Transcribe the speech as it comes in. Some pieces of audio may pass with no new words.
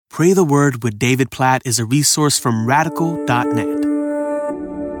Pray the Word with David Platt is a resource from radical.net.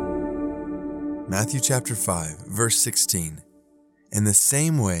 Matthew chapter 5, verse 16. In the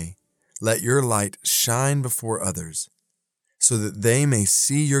same way, let your light shine before others, so that they may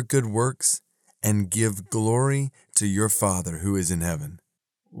see your good works and give glory to your Father who is in heaven.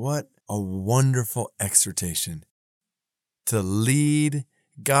 What a wonderful exhortation to lead,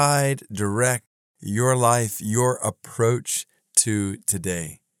 guide, direct your life, your approach to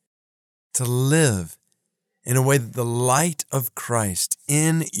today. To live in a way that the light of Christ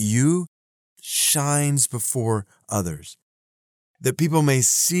in you shines before others, that people may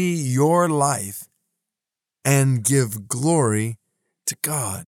see your life and give glory to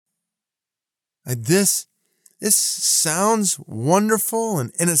God. This sounds wonderful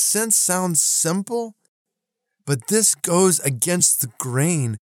and in a sense sounds simple, but this goes against the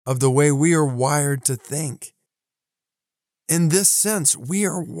grain of the way we are wired to think. In this sense, we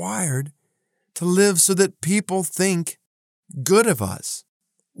are wired to live so that people think good of us,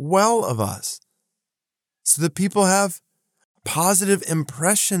 well of us, so that people have a positive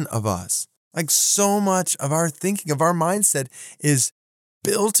impression of us. Like so much of our thinking, of our mindset is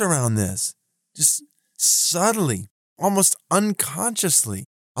built around this, just subtly, almost unconsciously.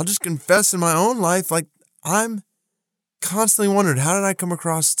 I'll just confess in my own life, like I'm constantly wondering, how did I come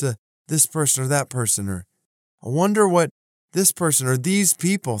across to this person or that person? Or I wonder what this person or these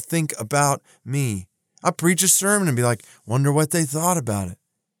people think about me. I'll preach a sermon and be like, wonder what they thought about it.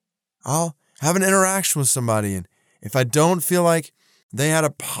 I'll have an interaction with somebody, and if I don't feel like they had a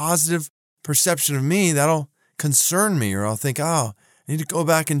positive perception of me, that'll concern me, or I'll think, I need to go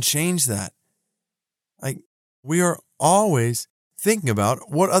back and change that. Like, we are always thinking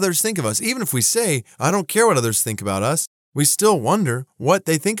about what others think of us. Even if we say, I don't care what others think about us, we still wonder what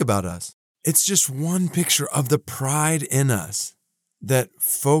they think about us. It's just one picture of the pride in us that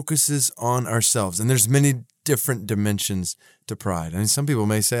focuses on ourselves. And there's many different dimensions to pride. I mean, some people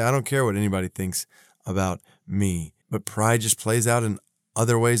may say, I don't care what anybody thinks about me. But pride just plays out in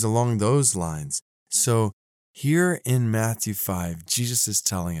other ways along those lines. So here in Matthew 5, Jesus is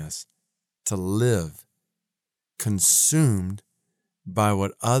telling us to live consumed by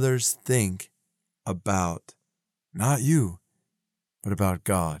what others think about, not you, but about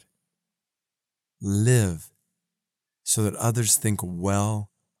God. Live so that others think well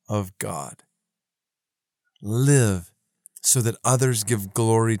of God. Live so that others give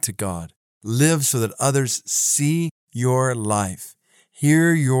glory to God. Live so that others see your life,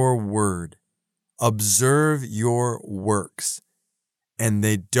 hear your word, observe your works, and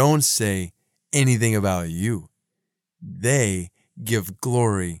they don't say anything about you. They give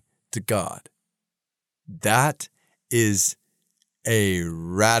glory to God. That is a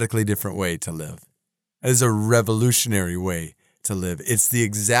radically different way to live. That is a revolutionary way to live. It's the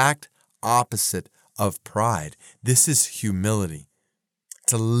exact opposite of pride. This is humility.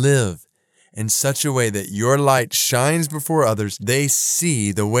 To live in such a way that your light shines before others, they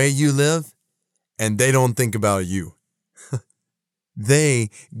see the way you live, and they don't think about you.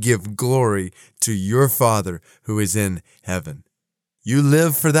 They give glory to your Father who is in heaven. You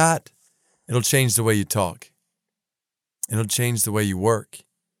live for that, it'll change the way you talk. It'll change the way you work.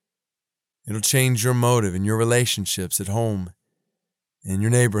 It'll change your motive in your relationships at home, in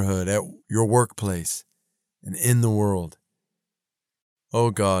your neighborhood, at your workplace, and in the world. Oh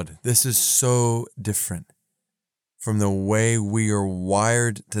God, this is so different from the way we are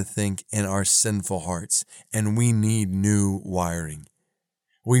wired to think in our sinful hearts, and we need new wiring.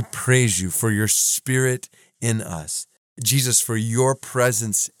 We praise you for your Spirit in us. Jesus, for your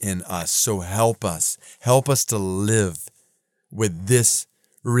presence in us. So help us to live with this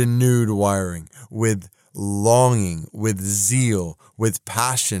renewed wiring, with longing, with zeal, with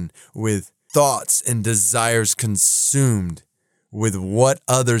passion, with thoughts and desires consumed with what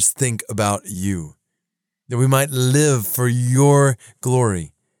others think about you, that we might live for your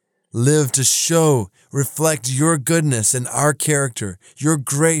glory, live to show, reflect your goodness in our character, your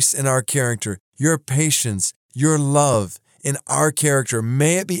grace in our character, your patience, your love in our character.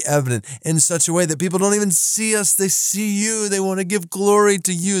 May it be evident in such a way that people don't even see us. They see you. They want to give glory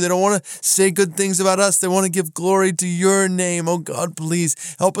to you. They don't want to say good things about us. They want to give glory to your name. Oh God,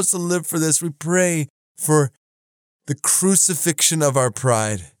 please help us to live for this. We pray for the crucifixion of our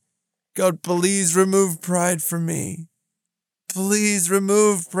pride. God, please remove pride from me. Please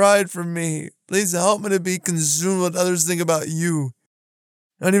remove pride from me. Please help me to be consumed with what others think about you.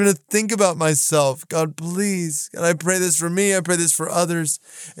 Not even to think about myself. God, please. God, I pray this for me. I pray this for others.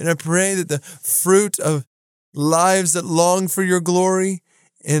 And I pray that the fruit of lives that long for your glory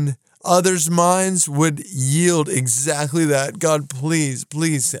and others' minds would yield exactly that. God, please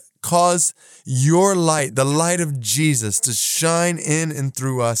cause your light, the light of Jesus, to shine in and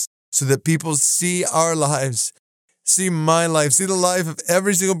through us so that people see our lives, see my life, see the life of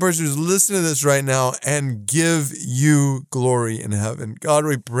every single person who's listening to this right now and give you glory in heaven. God,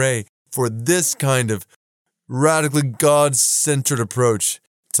 we pray for this kind of radically God-centered approach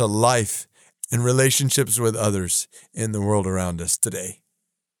to life and relationships with others in the world around us today.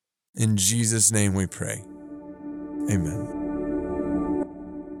 In Jesus' name we pray. Amen.